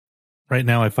Right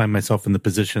now I find myself in the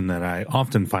position that I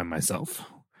often find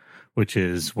myself, which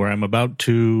is where I'm about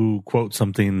to quote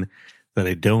something that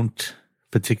I don't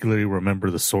particularly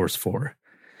remember the source for.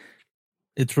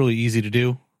 It's really easy to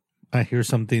do. I hear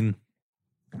something,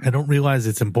 I don't realize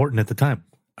it's important at the time.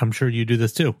 I'm sure you do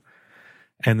this too.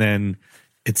 And then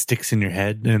it sticks in your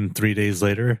head, and 3 days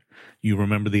later, you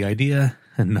remember the idea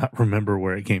and not remember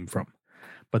where it came from.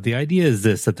 But the idea is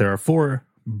this, that there are 4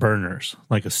 burners,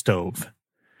 like a stove,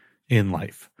 in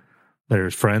life.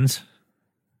 There's friends,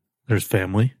 there's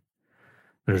family,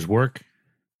 there's work,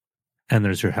 and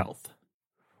there's your health.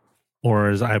 Or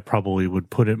as I probably would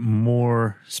put it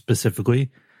more specifically,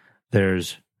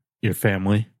 there's your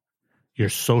family, your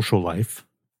social life,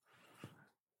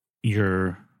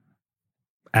 your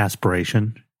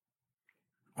aspiration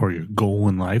or your goal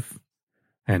in life,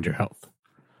 and your health.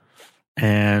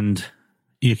 And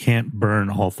you can't burn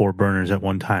all 4 burners at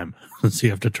one time. So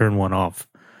you have to turn one off.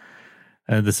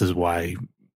 And this is why,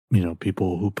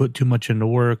 people who put too much into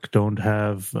work don't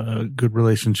have good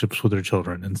relationships with their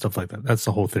children and stuff like that. That's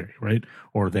the whole theory, right?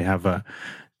 Or they have a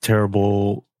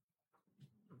terrible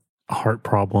heart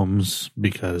problems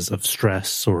because of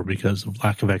stress or because of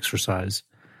lack of exercise.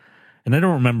 And I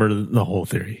don't remember the whole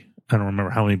theory. I don't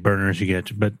remember how many burners you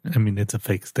get, but it's a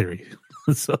fake theory.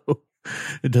 So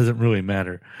it doesn't really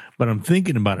matter. But I'm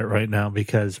thinking about it right now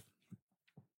because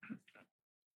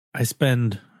I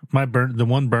spend the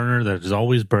one burner that is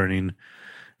always burning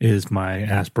is my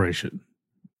aspiration,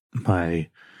 my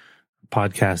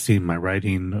podcasting, my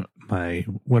writing, my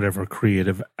whatever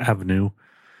creative avenue.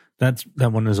 That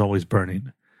one is always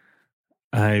burning.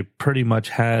 I pretty much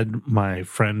had my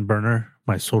friend burner,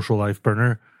 my social life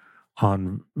burner,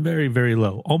 on very, very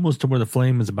low, almost to where the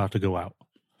flame is about to go out.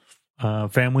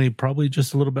 Family, probably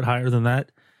just a little bit higher than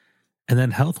that. And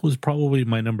then health was probably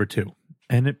my number 2.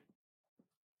 And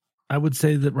I would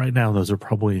say that right now, those are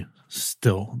probably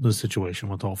still the situation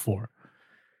with all 4.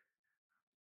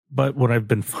 But what I've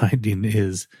been finding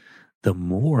is the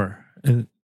more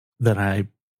that I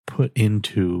put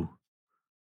into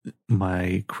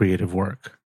my creative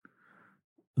work,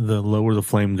 the lower the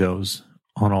flame goes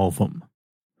on all of them.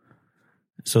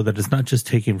 So that it's not just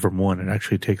taking from one, it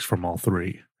actually takes from all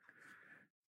 3.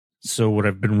 So what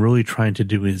I've been really trying to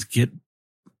do is get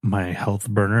my health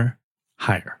burner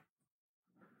higher.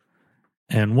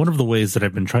 And one of the ways that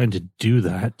I've been trying to do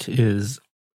that is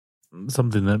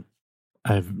something that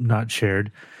I've not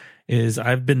shared, is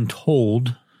I've been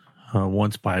told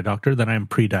once by a doctor that I'm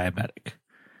pre-diabetic.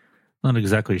 Not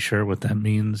exactly sure what that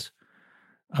means,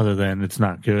 other than it's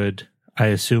not good. I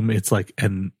assume it's like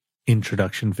an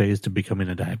introduction phase to becoming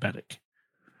a diabetic.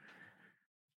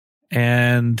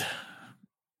 And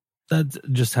that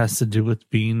just has to do with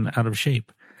being out of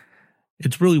shape.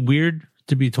 It's really weird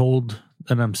to be told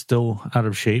that I'm still out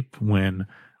of shape when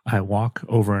I walk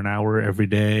over an hour every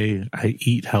day. I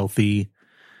eat healthy.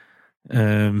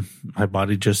 My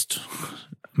body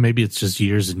maybe it's just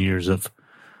years and years of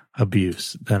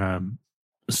abuse that I'm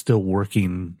still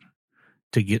working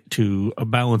to get to a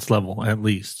balanced level, at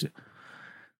least.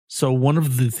 So one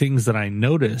of the things that I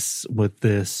notice with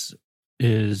this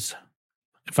is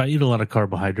if I eat a lot of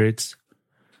carbohydrates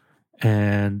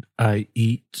and I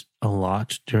eat a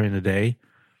lot during the day,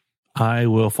 I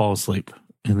will fall asleep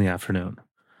in the afternoon.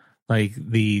 Like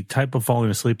the type of falling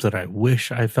asleep that I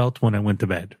wish I felt when I went to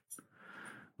bed,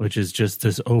 which is just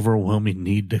this overwhelming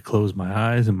need to close my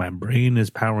eyes and my brain is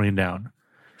powering down.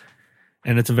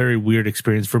 And it's a very weird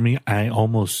experience for me. I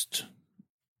almost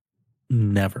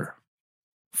never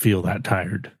feel that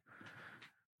tired.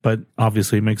 But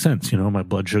obviously it makes sense. My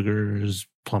blood sugar is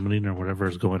plummeting or whatever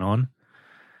is going on.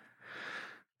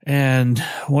 And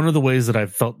one of the ways that I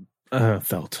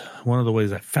one of the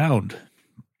ways I found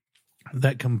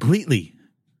that completely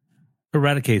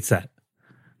eradicates that,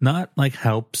 not like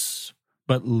helps,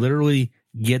 but literally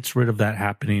gets rid of that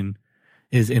happening,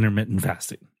 is intermittent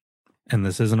fasting. And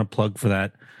this isn't a plug for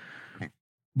that,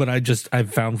 but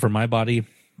I've found for my body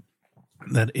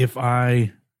that if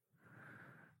I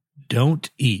don't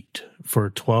eat for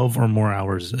 12 or more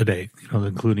hours a day,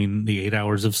 including the 8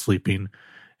 hours of sleeping,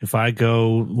 if I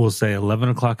go, we'll say 11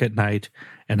 o'clock at night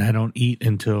and I don't eat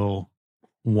until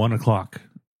 1 o'clock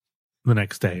the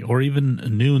next day or even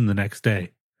noon the next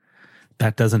day,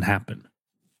 that doesn't happen.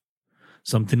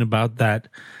 Something about that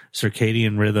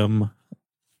circadian rhythm,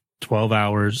 12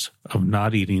 hours of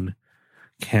not eating,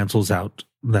 cancels out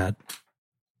that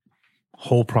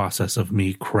whole process of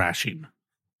me crashing.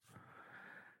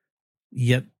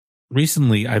 Yet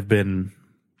recently I've been,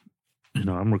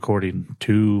 I'm recording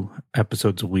 2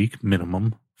 episodes a week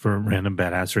minimum for Random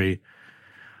Badassery,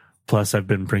 Plus, I've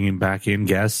been bringing back in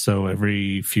guests. So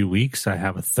every few weeks, I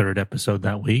have a third episode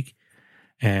that week.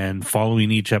 And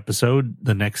following each episode,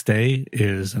 the next day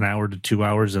is an hour to 2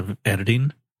 hours of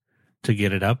editing to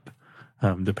get it up,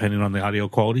 depending on the audio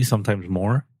quality, sometimes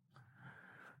more.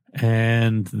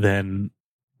 And then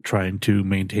trying to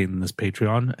maintain this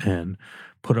Patreon and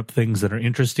put up things that are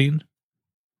interesting.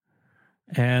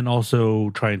 And also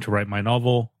trying to write my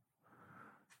novel,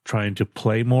 trying to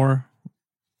play more,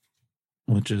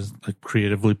 which is like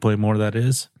creatively play more, that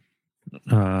is,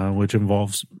 which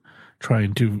involves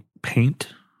trying to paint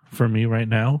for me right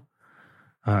now.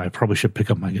 I probably should pick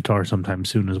up my guitar sometime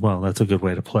soon as well. That's a good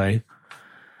way to play.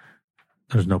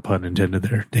 There's no pun intended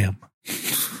there. Damn.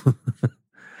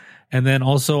 And then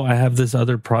also I have this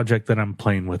other project that I'm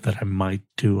playing with that I might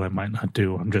do, I might not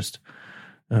do. I'm just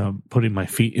putting my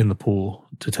feet in the pool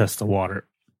to test the water.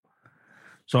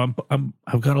 So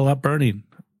I've got a lot burning.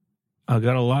 I've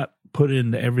got a lot put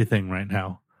into everything right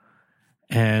now.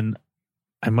 And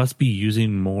I must be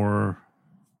using more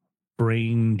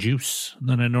brain juice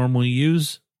than I normally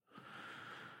use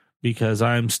because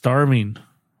I'm starving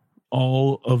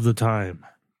all of the time.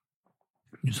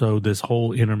 So this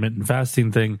whole intermittent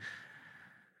fasting thing,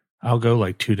 I'll go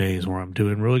like 2 days where I'm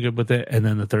doing really good with it. And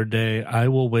then the third day, I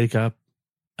will wake up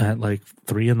at like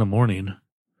 3 a.m.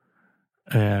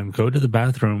 and go to the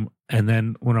bathroom. And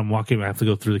then when I'm walking, I have to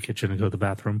go through the kitchen and go to the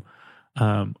bathroom.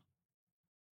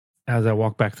 As I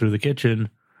walk back through the kitchen,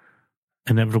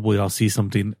 inevitably I'll see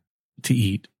something to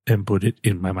eat and put it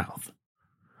in my mouth.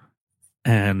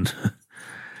 And,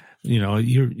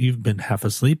 you've been half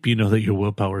asleep. You know that your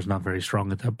willpower is not very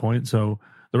strong at that point. So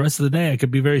the rest of the day I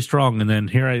could be very strong. And then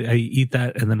here I eat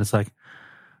that. And then it's like,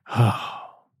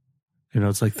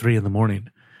 it's like 3 a.m.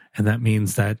 And that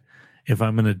means that if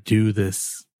I'm going to do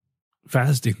this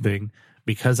fasting thing,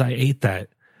 because I ate that,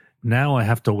 now I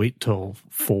have to wait till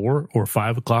 4 or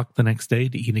 5 o'clock the next day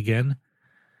to eat again.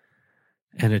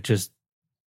 And it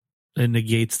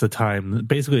negates the time.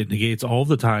 Basically, it negates all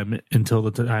the time until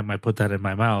the time I put that in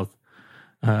my mouth,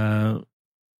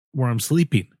 where I'm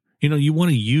sleeping. You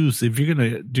want to use, if you're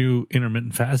going to do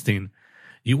intermittent fasting,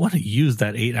 you want to use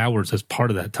that 8 hours as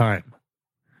part of that time.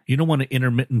 You don't want to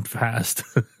intermittent fast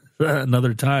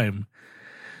another time.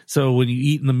 So when you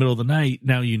eat in the middle of the night,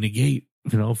 now you negate,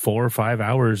 4 or 5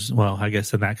 hours. Well, I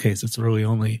guess in that case, it's really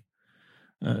only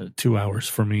 2 hours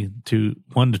for me,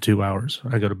 1 to 2 hours.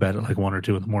 I go to bed at like 1 or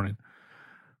 2 in the morning,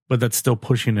 but that's still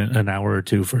pushing it an hour or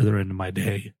two further into my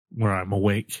day where I'm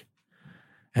awake.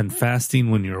 And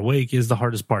fasting when you're awake is the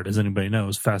hardest part. As anybody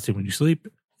knows, fasting when you sleep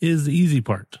is the easy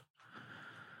part.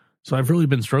 So I've really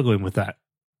been struggling with that.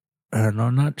 And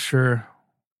I'm not sure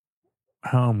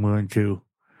how I'm going to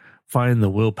find the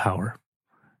willpower.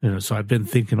 So I've been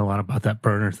thinking a lot about that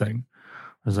burner thing.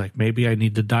 I was like, maybe I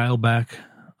need to dial back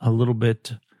a little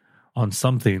bit on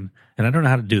something. And I don't know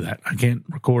how to do that. I can't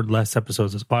record less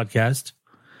episodes as podcast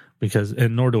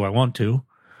and nor do I want to.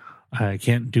 I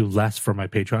can't do less for my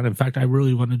Patreon. In fact, I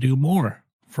really want to do more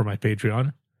for my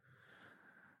Patreon.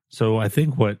 So I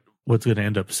think what's going to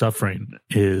end up suffering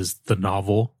is the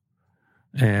novel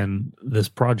and this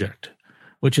project,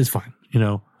 which is fine.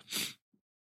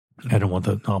 I don't want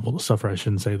the novel to suffer. I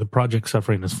shouldn't say the project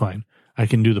suffering is fine. I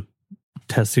can do the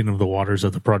testing of the waters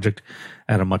of the project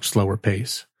at a much slower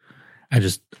pace. I'm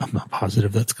not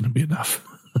positive that's going to be enough.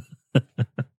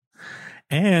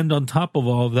 And on top of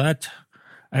all of that,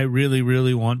 I really,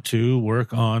 really want to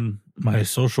work on my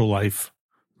social life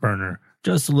burner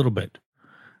just a little bit.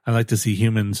 I like to see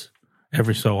humans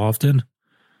every so often.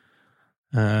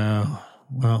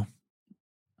 Well,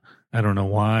 I don't know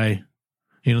why.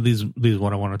 These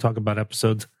what I want to talk about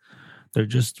episodes, they're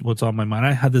just what's on my mind.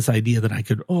 I had this idea that I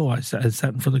could, I sat in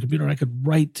front of the computer and I could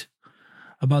write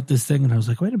about this thing. And I was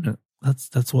like, wait a minute.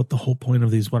 That's what the whole point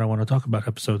of these what I want to talk about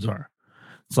episodes are.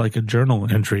 It's like a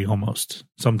journal entry almost.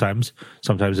 Sometimes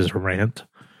it's a rant.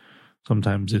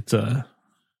 Sometimes it's a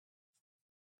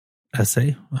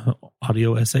essay,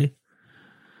 audio essay.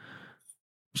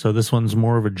 So this one's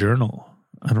more of a journal.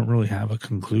 I don't really have a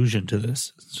conclusion to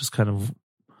this. It's just kind of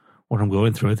what I'm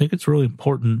going through. I think it's really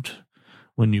important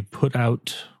when you put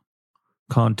out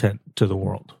content to the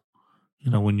world.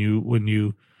 When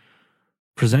you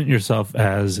present yourself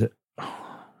as,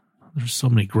 there's so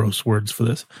many gross words for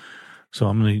this. So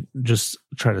I'm going to just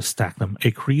try to stack them.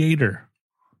 A creator,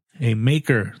 a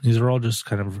maker. These are all just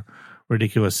kind of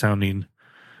ridiculous sounding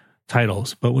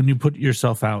titles. But when you put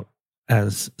yourself out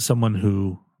as someone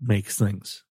who makes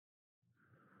things,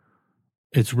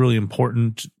 it's really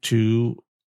important to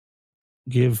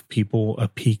give people a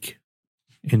peek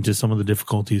into some of the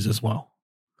difficulties as well.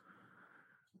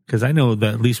 Because I know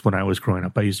that at least when I was growing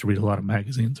up, I used to read a lot of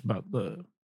magazines about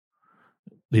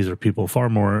these are people far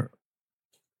more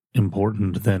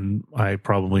important than I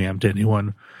probably am to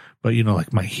anyone. But,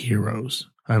 like my heroes.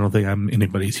 I don't think I'm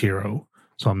anybody's hero,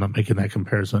 so I'm not making that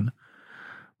comparison.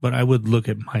 But I would look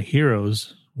at my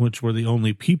heroes, which were the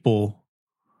only people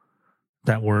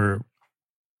that were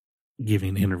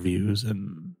giving interviews,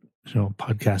 and,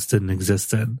 podcasts didn't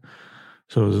exist then.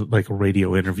 So it was like a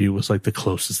radio interview was like the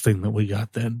closest thing that we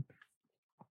got then.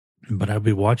 But I'd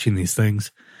be watching these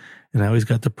things, and I always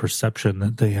got the perception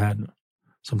that they had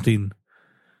something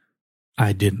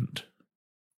I didn't.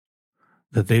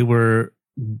 That they were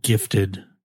gifted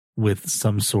with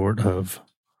some sort of,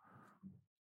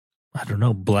 I don't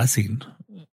know, blessing.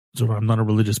 So I'm not a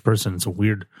religious person. It's a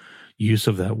weird use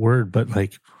of that word, but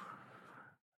like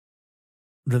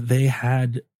that they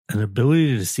had an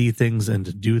ability to see things and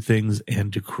to do things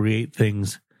and to create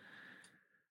things.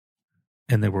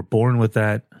 And they were born with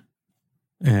that.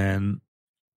 And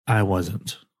I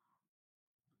wasn't.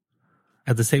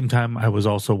 At the same time, I was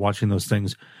also watching those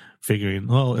things figuring,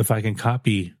 well, if I can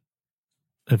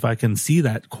see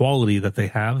that quality that they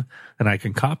have and I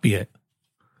can copy it,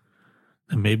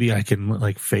 then maybe I can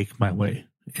like fake my way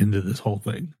into this whole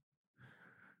thing.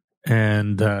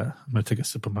 And I'm going to take a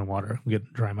sip of my water. I'm getting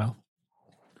dry mouth.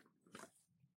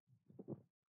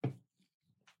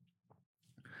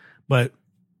 But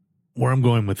where I'm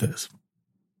going with this,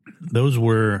 those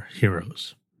were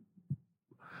heroes.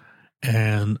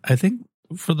 And I think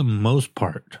for the most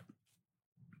part,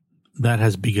 that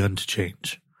has begun to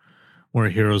change. Where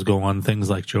heroes go on things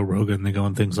like Joe Rogan, they go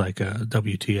on things like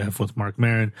WTF with Mark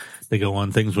Maron, they go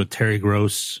on things with Terry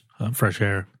Gross, Fresh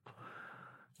Air.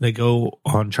 They go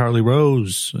on Charlie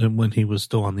Rose when he was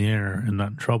still on the air and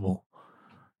not in trouble.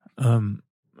 And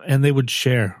they would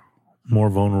share more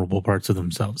vulnerable parts of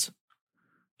themselves.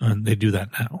 And they do that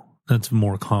now. That's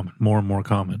more and more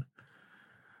common.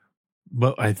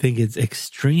 But I think it's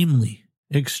extremely,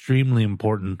 extremely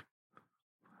important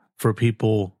for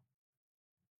people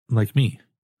like me,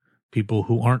 people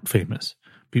who aren't famous,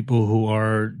 people who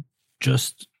are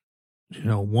just,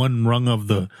 one rung of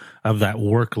that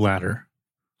work ladder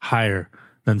higher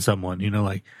than someone,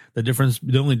 like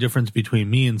the only difference between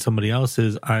me and somebody else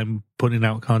is I'm putting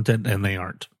out content and they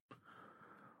aren't.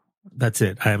 That's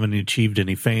it. I haven't achieved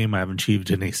any fame. I haven't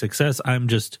achieved any success. I'm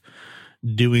just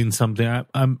doing something.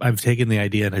 I've taken the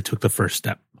idea and I took the first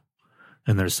step.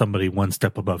 And there's somebody one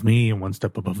step above me and one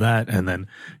step above that. And then,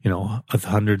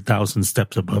 100,000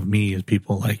 steps above me is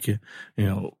people like,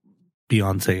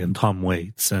 Beyonce and Tom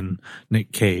Waits and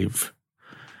Nick Cave.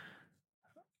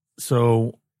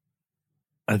 So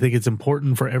I think it's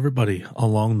important for everybody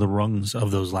along the rungs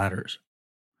of those ladders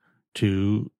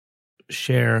to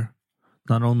share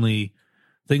not only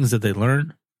things that they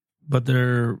learn, but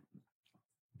their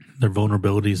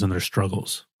vulnerabilities and their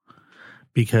struggles.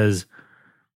 Because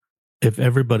if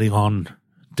everybody on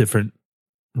different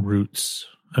routes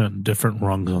and different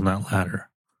rungs on that ladder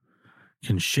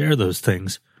can share those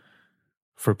things,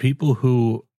 for people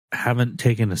who haven't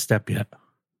taken a step yet,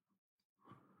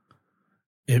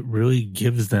 it really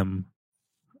gives them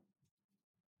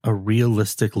a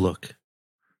realistic look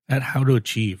at how to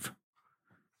achieve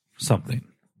something.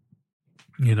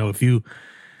 If you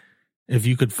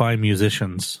could find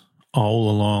musicians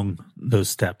all along those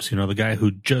steps, the guy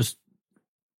who just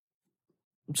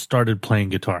started playing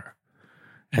guitar,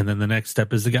 and then the next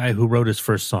step is the guy who wrote his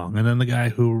first song, and then the guy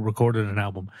who recorded an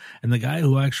album, and the guy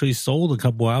who actually sold a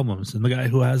couple albums, and the guy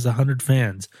who has 100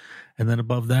 fans, and then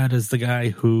above that is the guy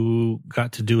who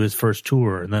got to do his first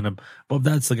tour, and then above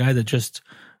that's the guy that just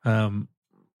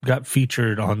got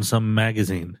featured on some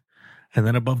magazine, and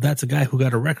then above that's a guy who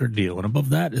got a record deal, and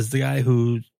above that is the guy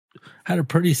who had a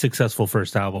pretty successful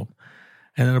first album,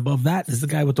 and then above that is the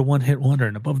guy with the one-hit wonder,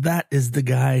 and above that is the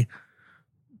guy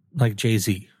like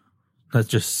Jay-Z that's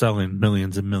just selling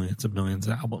millions and millions and millions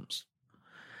of albums.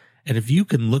 And if you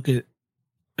can look at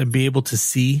and be able to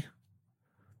see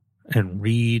and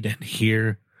read and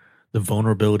hear the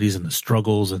vulnerabilities and the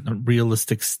struggles and the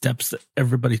realistic steps that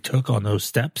everybody took on those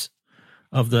steps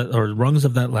or rungs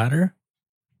of that ladder,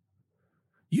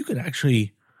 you could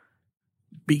actually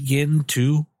begin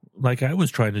to, like I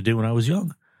was trying to do when I was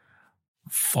young,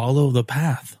 follow the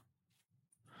path.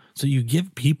 So you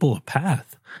give people a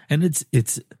path. And it's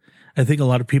I think a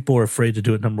lot of people are afraid to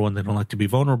do it. Number one, they don't like to be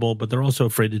vulnerable, but they're also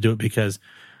afraid to do it because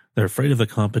they're afraid of the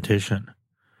competition.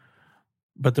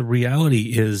 But the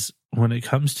reality is, when it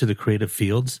comes to the creative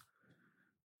fields,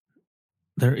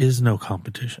 there is no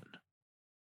competition.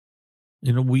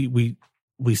 We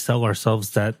sell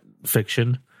ourselves that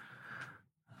fiction,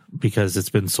 because it's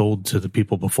been sold to the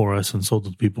people before us and sold to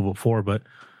the people before, but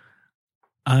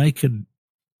I could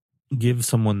give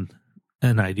someone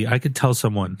an idea. I could tell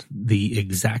someone the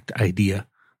exact idea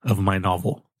of my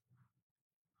novel,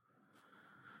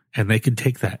 and they could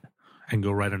take that and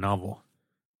go write a novel.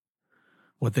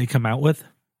 What they come out with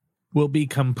will be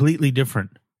completely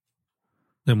different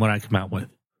than what I come out with.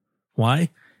 Why?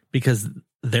 Because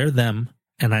they're them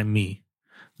and I'm me.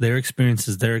 Their experience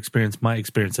is their experience. My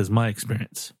experience is my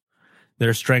experience.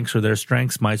 Their strengths are their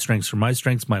strengths. My strengths are my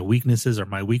strengths. My weaknesses are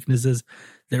my weaknesses.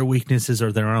 Their weaknesses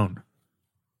are their own.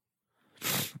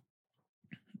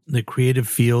 The creative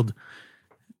field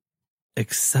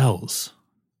excels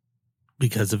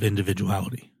because of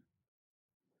individuality.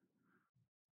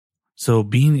 So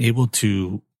being able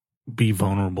to be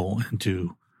vulnerable and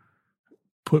to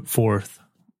put forth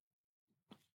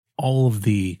all of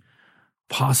the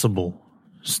possible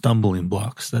stumbling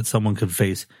blocks that someone could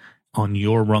face on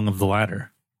your rung of the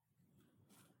ladder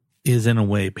is in a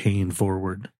way paying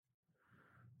forward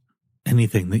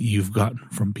anything that you've gotten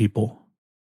from people,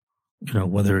 you know,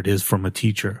 whether it is from a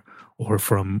teacher or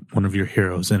from one of your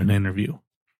heroes in an interview,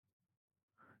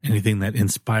 anything that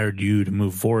inspired you to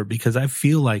move forward. Because I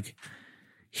feel like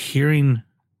hearing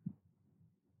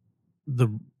the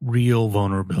real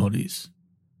vulnerabilities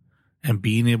and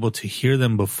being able to hear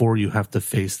them before you have to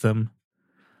face them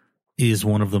is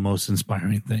one of the most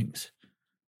inspiring things.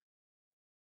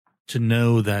 To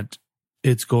know that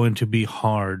it's going to be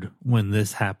hard when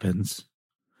this happens,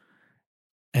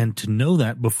 and to know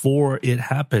that before it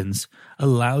happens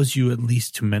allows you at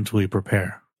least to mentally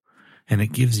prepare, and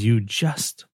it gives you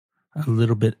just a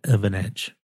little bit of an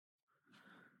edge.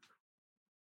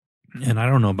 And I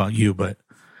don't know about you, but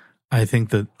I think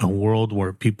that a world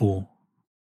where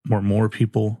more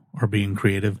people are being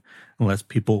creative and less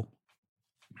people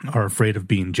are afraid of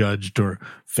being judged or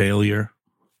failure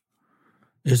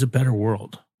is a better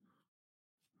world.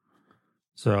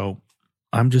 So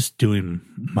I'm just doing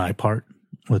my part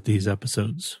with these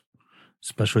episodes,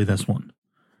 especially this one.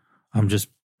 I'm just,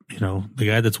 the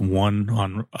guy that's won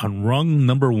on rung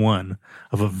number 1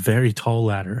 of a very tall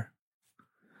ladder.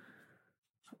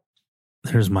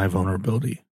 There's my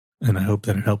vulnerability, and I hope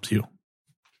that it helps you.